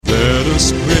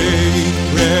us break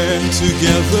bread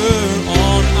together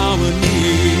on our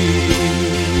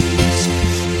knees.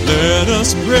 Let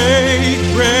us break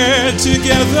bread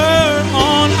together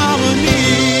on our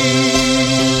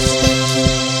knees.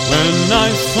 When I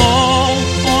fall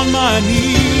on my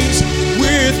knees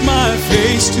with my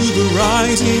face to the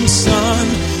rising sun,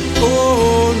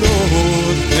 oh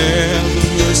Lord, have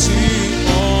mercy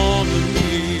on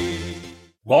me.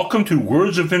 Welcome to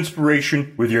Words of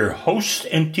Inspiration with your hosts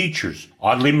and teachers,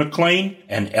 Audley McLean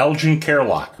and Elgin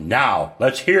Kerlock. Now,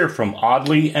 let's hear from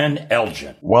Audley and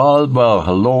Elgin. Well,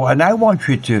 hello, and I want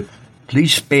you to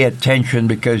please pay attention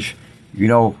because,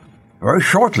 very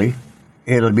shortly,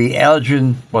 it'll be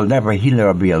Elgin. He'll never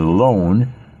be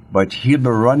alone, but he'll be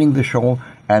running the show.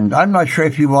 And I'm not sure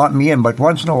if you want me in, but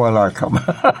once in a while I'll come.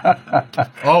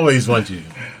 Always want you.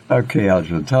 Okay,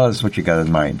 Elgin, tell us what you got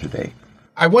in mind today.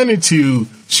 I wanted to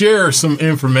share some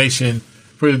information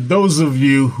for those of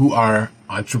you who are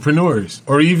entrepreneurs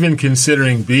or even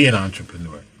considering being an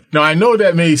entrepreneur. Now, I know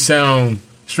that may sound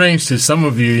strange to some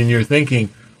of you, and you're thinking,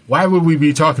 why would we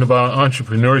be talking about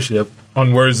entrepreneurship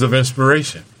on Words of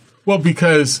Inspiration? Well,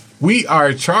 because we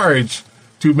are charged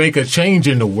to make a change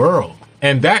in the world.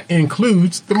 And that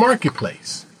includes the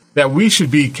marketplace, that we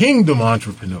should be kingdom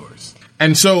entrepreneurs.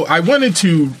 And so I wanted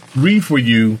to read for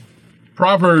you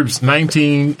Proverbs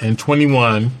 19 and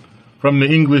 21 from the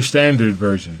English Standard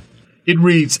Version. It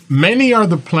reads, "Many are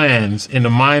the plans in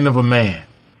the mind of a man,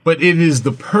 but it is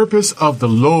the purpose of the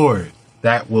Lord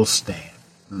that will stand."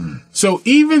 So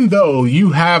even though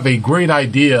you have a great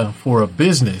idea for a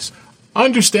business,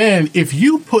 understand if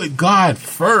you put God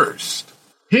first,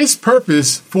 His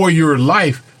purpose for your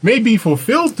life may be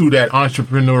fulfilled through that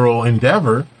entrepreneurial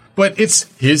endeavor, but it's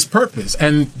His purpose.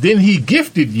 And then He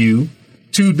gifted you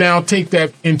to now take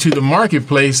that into the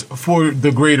marketplace for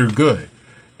the greater good.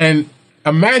 And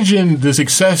imagine the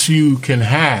success you can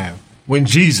have when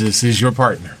Jesus is your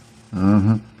partner.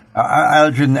 Mm-hmm.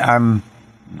 Elgin, I'm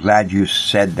glad you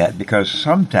said that because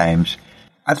sometimes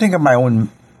I think of my own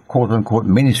quote-unquote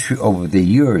ministry over the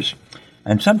years,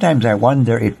 and sometimes I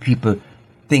wonder if people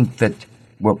think that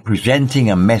we're presenting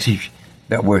a message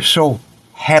that we're so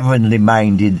heavenly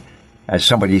minded, as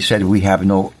somebody said, we have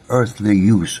no earthly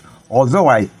use. Although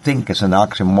I think it's an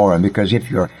oxymoron, because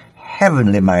if you're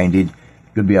heavenly minded,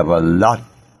 you'll be of a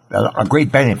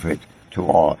great benefit to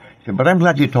all. But I'm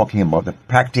glad you're talking about the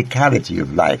practicality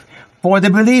of life for the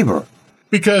believer.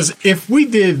 Because if we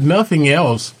did nothing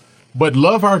else but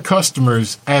love our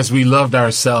customers as we loved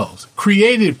ourselves,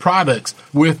 created products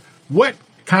with what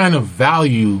kind of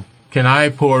value can I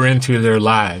pour into their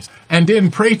lives, and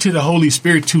then pray to the Holy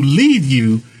Spirit to lead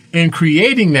you in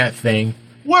creating that thing,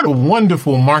 what a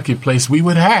wonderful marketplace we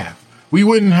would have. We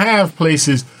wouldn't have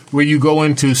places where you go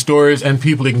into stores and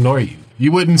people ignore you.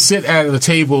 You wouldn't sit at a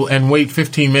table and wait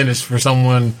 15 minutes for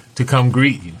someone to come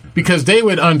greet you, because they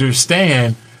would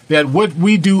understand that what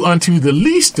we do unto the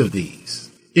least of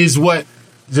these is what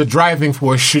the driving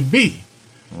force should be.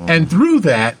 And through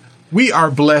that, we are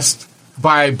blessed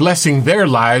by blessing their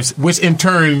lives, which in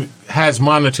turn has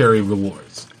monetary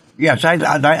rewards. Yes, and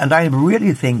I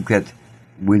really think that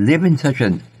we live in such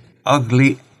an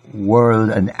ugly world,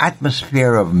 an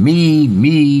atmosphere of me,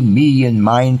 and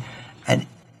mine, and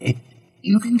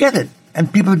you can get it.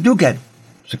 And people do get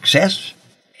success,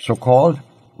 so-called,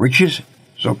 riches,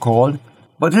 so-called,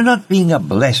 but they're not being a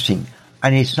blessing,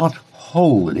 and it's not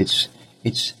whole, it's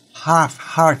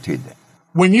half-hearted.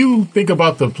 When you think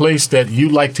about the place that you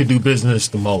like to do business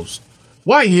the most,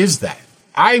 why is that?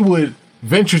 I would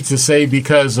venture to say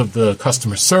because of the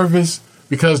customer service,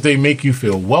 because they make you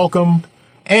feel welcomed,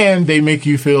 and they make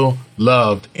you feel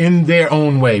loved in their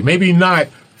own way. Maybe not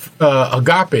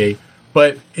agape,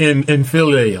 but in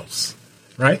philios,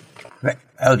 right?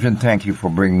 Elgin, thank you for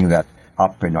bringing that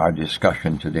up in our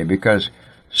discussion today, because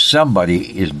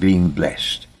somebody is being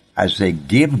blessed as they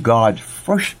give God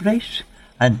first place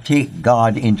and take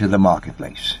God into the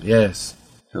marketplace. Yes.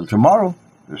 Till tomorrow,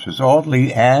 this is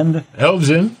Audley and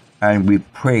Elgin, and we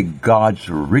pray God's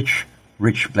rich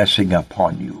blessing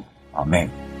upon you.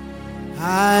 Amen.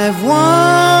 I've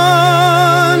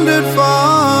wandered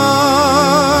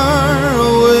far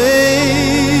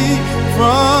away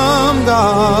from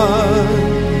God.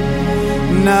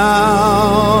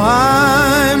 Now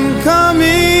I'm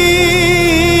coming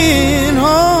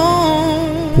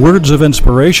home. Words of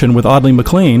Inspiration with Audley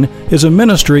McLean is a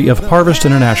ministry of Harvest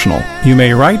International. You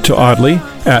may write to Audley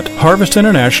at Harvest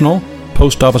International,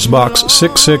 Post Office Box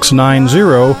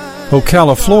 6690,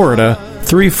 Ocala, Florida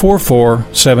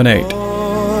 34478.